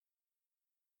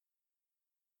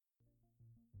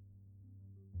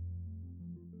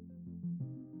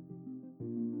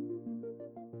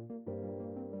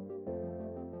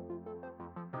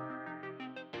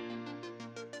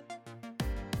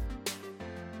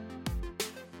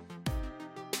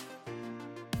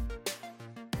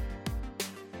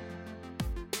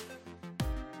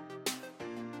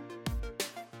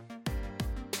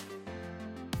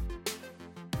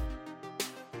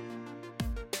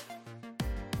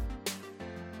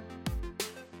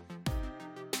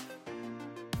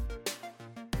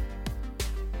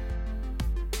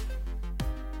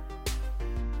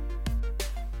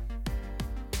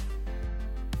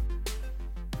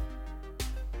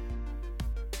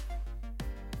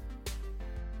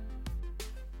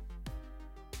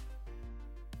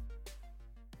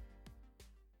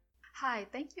Hi,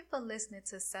 thank you for listening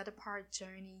to Set Apart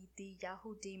Journey, the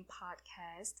Yahudim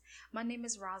podcast. My name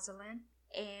is Rosalind,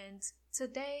 and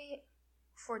today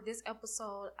for this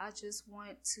episode, I just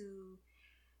want to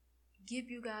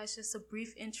give you guys just a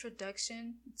brief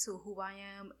introduction to who I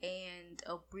am and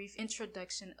a brief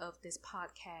introduction of this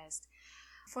podcast.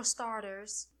 For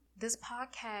starters, this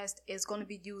podcast is going to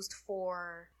be used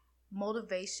for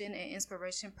motivation and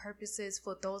inspiration purposes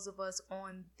for those of us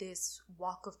on this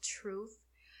walk of truth.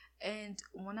 And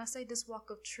when I say this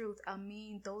walk of truth, I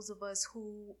mean those of us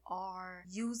who are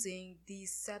using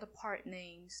these set apart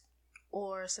names,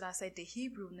 or should I say the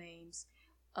Hebrew names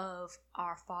of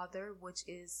our Father, which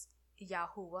is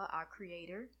Yahuwah, our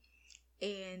Creator,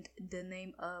 and the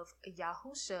name of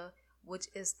Yahusha, which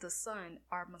is the Son,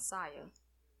 our Messiah.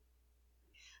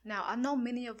 Now, I know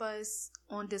many of us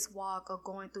on this walk are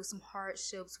going through some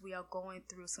hardships. We are going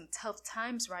through some tough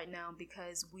times right now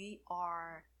because we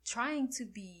are trying to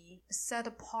be set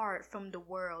apart from the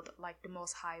world like the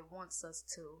Most High wants us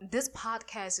to. This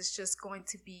podcast is just going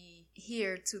to be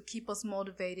here to keep us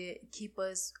motivated, keep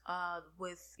us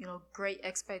with great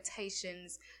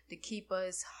expectations, to keep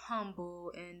us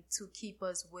humble, and to keep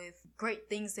us with great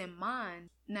things in mind.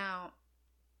 Now,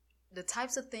 the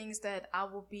types of things that I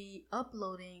will be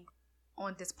uploading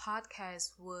on this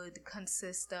podcast would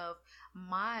consist of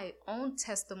my own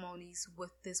testimonies with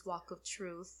this walk of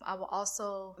truth. I will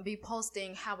also be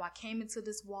posting how I came into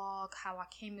this walk, how I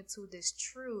came into this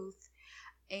truth,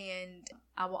 and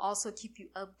I will also keep you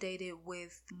updated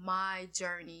with my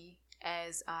journey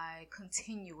as I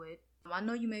continue it. I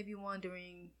know you may be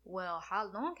wondering, well,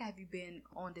 how long have you been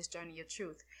on this journey of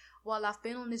truth? Well, I've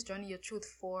been on this journey of truth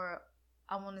for,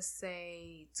 I want to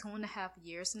say, 2.5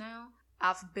 years now.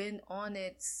 I've been on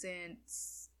it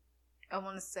since, I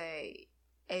want to say,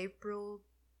 April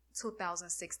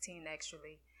 2016,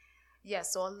 actually. Yeah,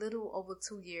 so a little over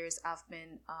 2 years I've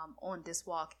been on this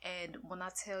walk. And when I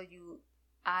tell you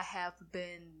I have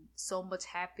been so much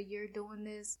happier doing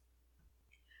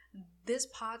this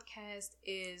podcast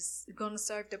is going to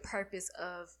serve the purpose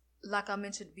of, like I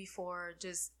mentioned before,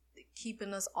 just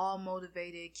keeping us all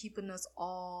motivated,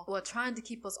 trying to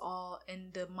keep us all in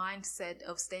the mindset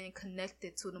of staying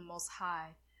connected to the Most High.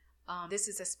 This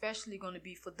is especially going to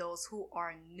be for those who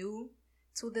are new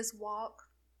to this walk,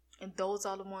 and those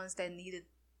are the ones that need it,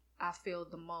 I feel,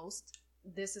 the most.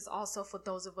 This is also for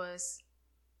those of us,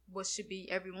 what should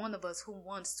be every one of us, who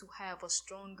wants to have a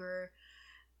stronger,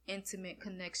 intimate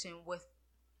connection with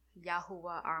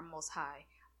Yahuwah, our Most High,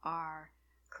 our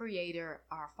Creator,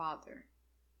 our Father.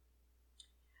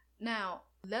 Now,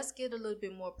 let's get a little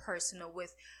bit more personal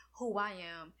with who I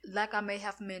am. Like I may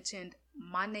have mentioned,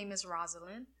 my name is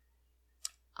Rosalind.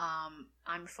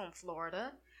 I'm from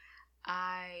Florida.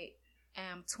 I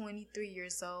am 23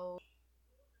 years old.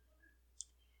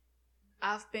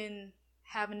 I've been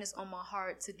having this on my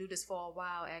heart to do this for a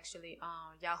while, actually.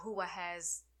 Yahuwah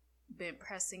has been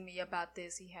pressing me about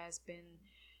this. He has been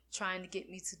trying to get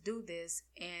me to do this,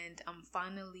 and I'm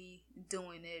finally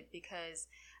doing it because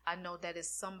I know that it's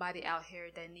somebody out here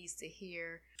that needs to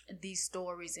hear these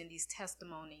stories and these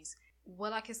testimonies.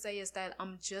 What I can say is that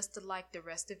I'm just like the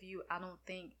rest of you. I don't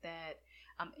think that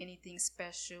I'm anything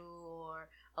special or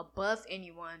above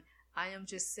anyone. I am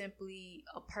just simply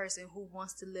a person who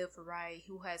wants to live right,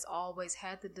 who has always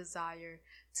had the desire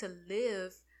to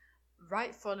live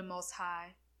right for the Most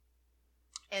High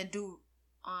and do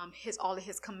all of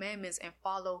his commandments and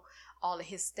follow all of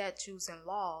his statutes and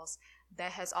laws.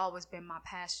 That has always been my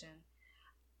passion.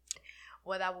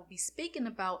 What I will be speaking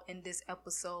about in this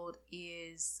episode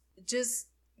is just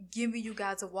giving you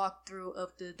guys a walkthrough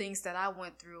of the things that I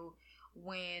went through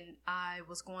when I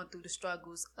was going through the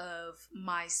struggles of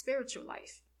my spiritual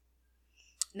life.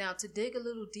 Now, to dig a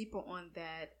little deeper on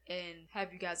that and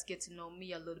have you guys get to know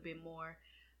me a little bit more,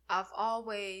 I've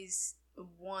always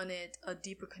wanted a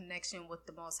deeper connection with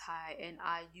the Most High, and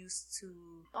I used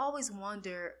to always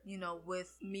wonder,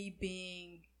 with me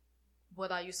being what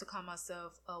I used to call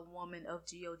myself, a woman of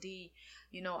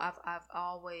God, I've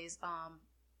always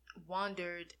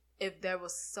wondered if there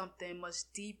was something much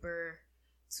deeper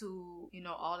to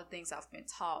all the things I've been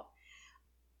taught.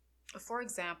 For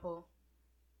example,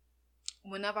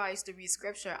 whenever I used to read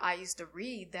scripture, I used to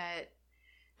read that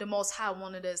the Most High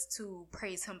wanted us to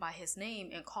praise him by his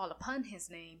name and call upon his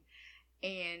name.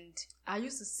 And I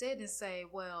used to sit and say,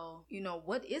 well,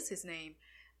 what is his name?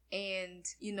 And,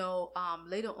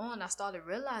 later on, I started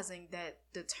realizing that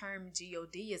the term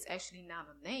God is actually not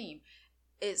a name.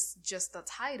 It's just a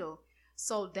title.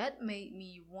 So that made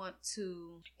me want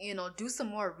to, do some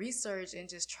more research and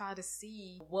just try to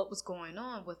see what was going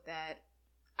on with that.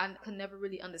 I could never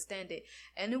really understand it.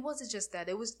 And it wasn't just that.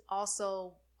 It was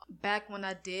also back when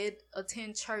I did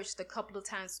attend church, the couple of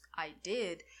times I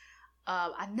did,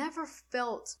 I never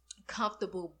felt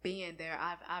comfortable being there.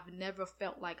 I've never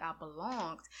felt like I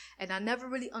belonged, and I never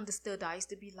really understood. I used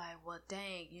to be like, well,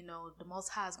 dang, the Most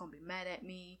High is gonna be mad at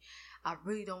me. I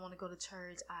really don't want to go to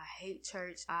church. I hate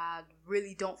church. I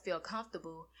really don't feel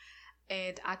comfortable,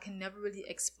 and I can never really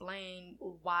explain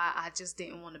why I just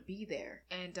didn't want to be there.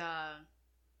 And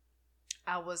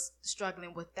I was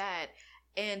struggling with that.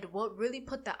 And what really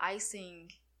put the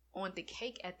icing on the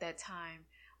cake at that time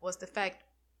was the fact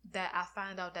that I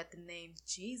found out that the name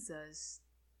Jesus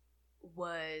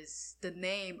was the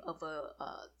name of a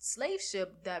slave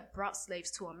ship that brought slaves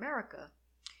to America.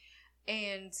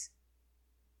 And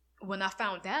when I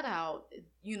found that out,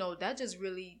 that just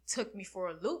really took me for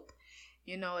a loop.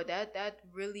 That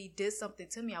really did something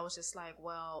to me. I was just like,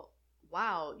 well,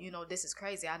 wow, this is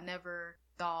crazy. I never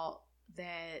thought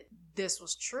that this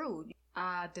was true.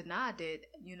 I denied it.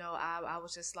 I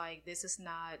was just like, this is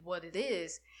not what it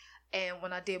is. And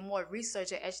when I did more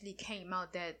research, it actually came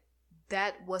out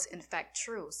that was in fact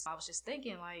true. So I was just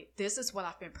thinking, like, this is what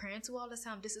I've been praying to all this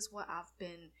time. This is what I've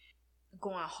been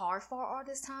going hard for all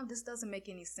this time. This doesn't make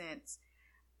any sense.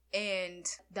 And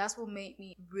that's what made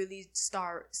me really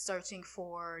start searching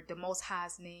for the Most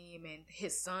High's name and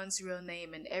his son's real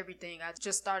name and everything. I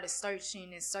just started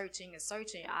searching and searching and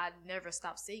searching. I never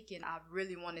stopped seeking. I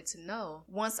really wanted to know.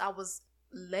 Once I was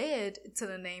led to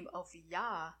the name of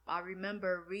Yah, I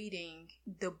remember reading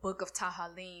the book of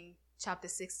Tahalim, chapter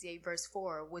 68, verse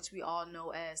 4, which we all know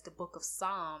as the book of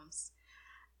Psalms.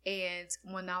 And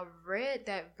when I read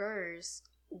that verse,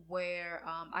 where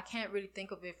I can't really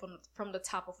think of it from the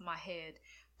top of my head,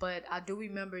 but I do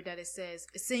remember that it says,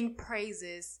 sing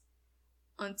praises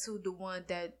unto the one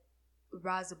that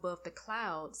rise above the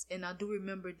clouds. And I do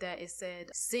remember that it said,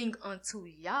 sing unto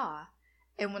Yah.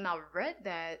 And when I read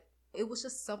that, it was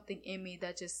just something in me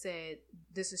that just said,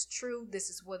 this is true, this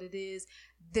is what it is,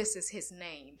 this is his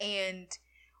name. And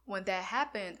when that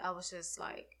happened, I was just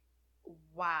like,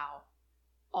 wow.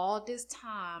 All this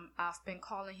time, I've been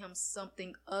calling him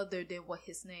something other than what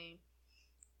his name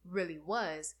really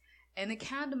was. And it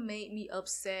kind of made me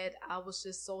upset. I was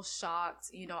just so shocked.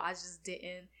 I just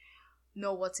didn't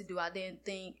know what to do. I didn't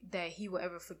think that he would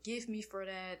ever forgive me for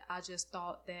that. I just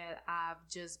thought that I've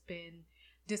just been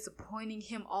disappointing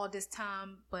him all this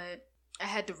time. But I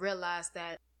had to realize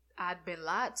that I'd been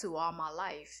lied to all my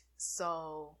life.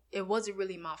 So it wasn't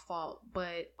really my fault.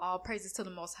 But all praises to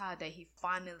the Most High that he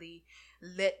finally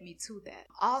led me to that.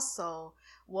 Also,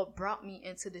 what brought me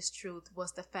into this truth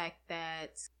was the fact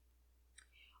that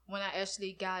when I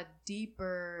actually got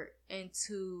deeper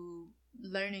into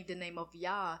learning the name of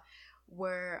Yah,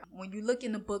 where when you look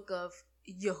in the book of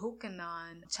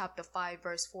Yehukanan, chapter 5,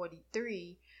 verse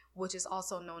 43, which is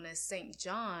also known as St.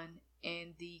 John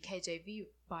in the KJV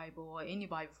Bible, or any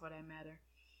Bible for that matter,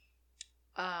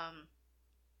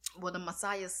 well, the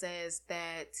Messiah says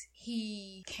that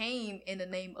he came in the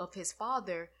name of his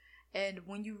Father. And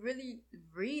when you really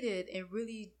read it and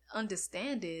really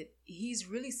understand it, he's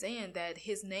really saying that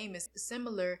his name is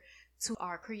similar to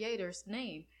our Creator's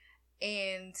name.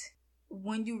 And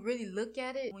when you really look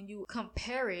at it, when you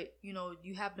compare it,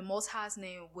 you have the Most High's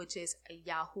name, which is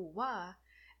Yahuwah,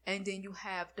 and then you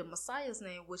have the Messiah's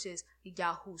name, which is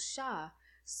Yahusha.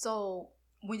 So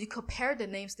when you compare the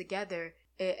names together,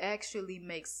 it actually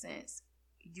makes sense.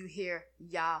 You hear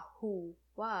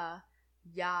Yahuwah,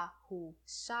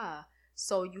 Yahusha.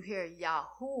 So you hear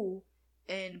Yahu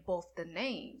in both the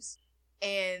names.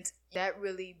 And that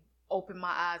really opened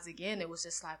my eyes again. It was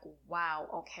just like, wow,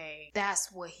 okay,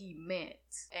 that's what he meant.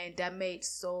 And that made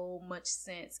so much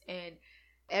sense. And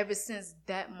ever since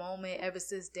that moment, ever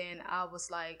since then, I was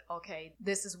like, okay,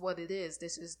 this is what it is.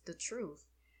 This is the truth.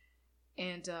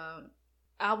 And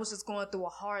I was just going through a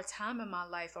hard time in my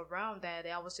life around that.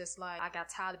 I was just like, I got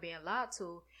tired of being lied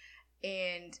to.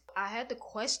 And I had to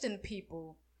question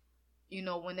people,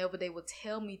 whenever they would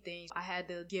tell me things. I had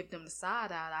to give them the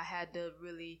side eye. I had to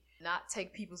really not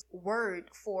take people's word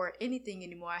for anything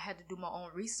anymore. I had to do my own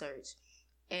research.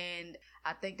 And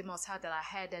I thank the Most High that I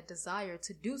had that desire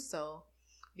to do so,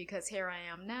 because here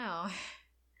I am now.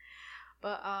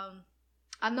 But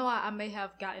I know I may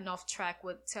have gotten off track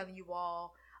with telling you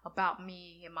all about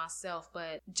me and myself,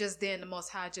 but just then the Most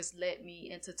High just led me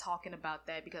into talking about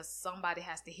that, because somebody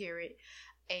has to hear it,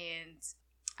 and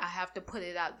I have to put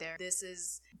it out there. This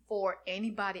is for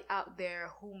anybody out there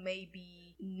who may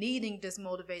be needing this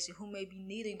motivation, who may be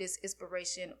needing this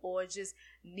inspiration, or just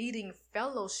needing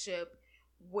fellowship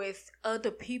with other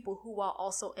people who are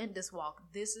also in this walk.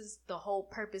 This is the whole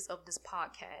purpose of this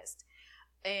podcast.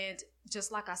 And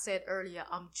just like I said earlier,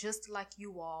 I'm just like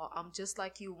you all. I'm just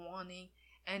like you, wanting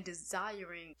and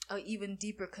desiring an even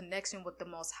deeper connection with the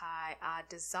Most High. I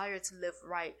desire to live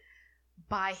right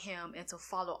by Him and to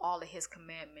follow all of His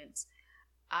commandments.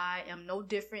 I am no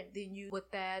different than you with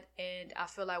that, and I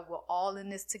feel like we're all in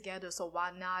this together, so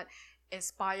why not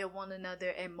inspire one another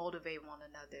and motivate one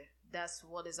another? That's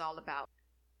what it's all about.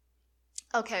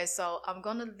 Okay, so I'm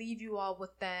gonna leave you all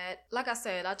with that. Like I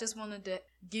said, I just wanted to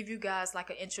give you guys like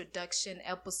an introduction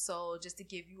episode just to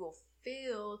give you a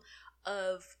feel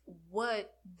of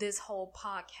what this whole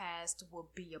podcast will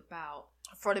be about.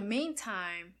 For the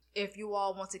meantime, if you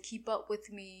all want to keep up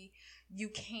with me, you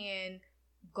can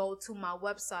go to my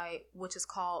website, which is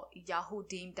called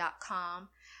yahudim.com.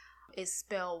 It's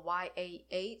spelled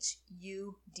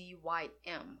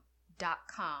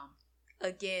YAHUDYM.com.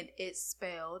 Again, it's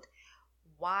spelled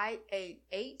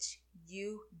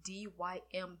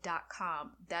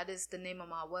YAHUDYM.com. That is the name of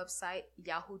my website,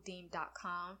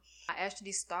 yahudim.com. I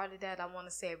actually started that, I want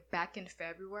to say, back in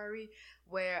February,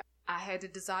 where I had the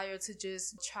desire to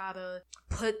just try to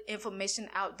put information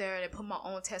out there and put my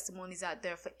own testimonies out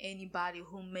there for anybody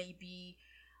who may be,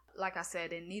 like I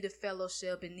said, in need of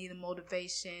fellowship, in need of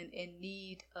motivation, in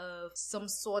need of some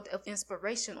sort of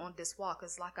inspiration on this walk.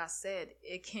 Because like I said,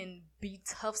 it can be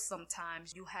tough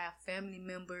sometimes. You have family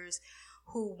members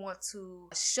who want to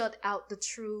shut out the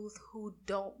truth, who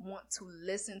don't want to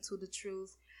listen to the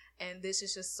truth. And this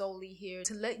is just solely here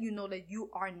to let you know that you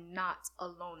are not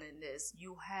alone in this.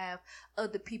 You have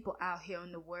other people out here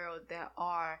in the world that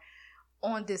are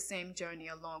on this same journey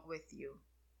along with you.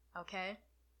 Okay?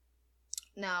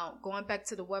 Now, going back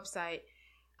to the website,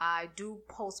 I do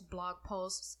post blog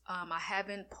posts. I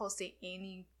haven't posted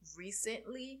any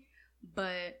recently,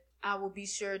 but I will be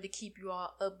sure to keep you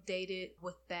all updated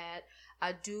with that.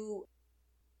 I do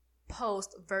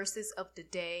post verses of the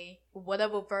day.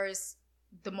 Whatever verse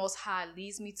the Most High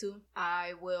leads me to,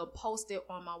 I will post it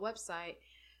on my website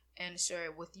and share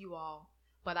it with you all.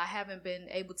 But I haven't been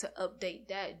able to update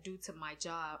that due to my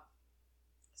job.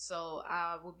 So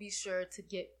I will be sure to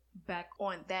get back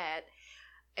on that.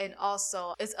 And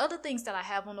also, it's other things that I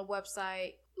have on the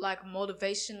website, like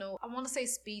motivational, I want to say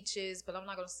speeches, but I'm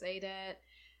not going to say that.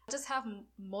 I just have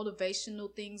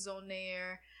motivational things on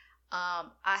there. I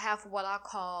have what I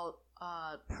call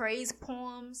praise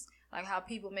poems, like how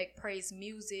people make praise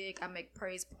music. I make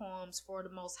praise poems for the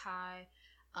Most High.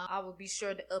 I will be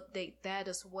sure to update that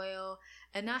as well.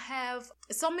 And I have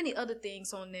so many other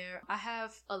things on there. I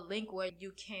have a link where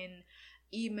you can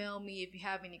email me if you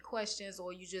have any questions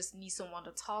or you just need someone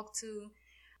to talk to.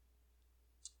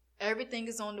 Everything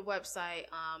is on the website.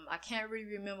 I can't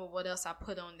really remember what else I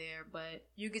put on there, but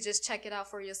you can just check it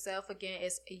out for yourself. Again,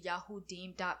 it's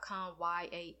yahudim.com,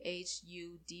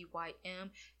 YAHUDYM,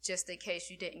 just in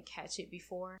case you didn't catch it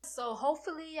before. So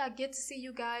hopefully I get to see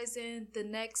you guys in the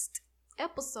next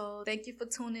episode. Thank you for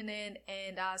tuning in,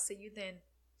 and I'll see you then.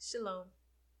 Shalom.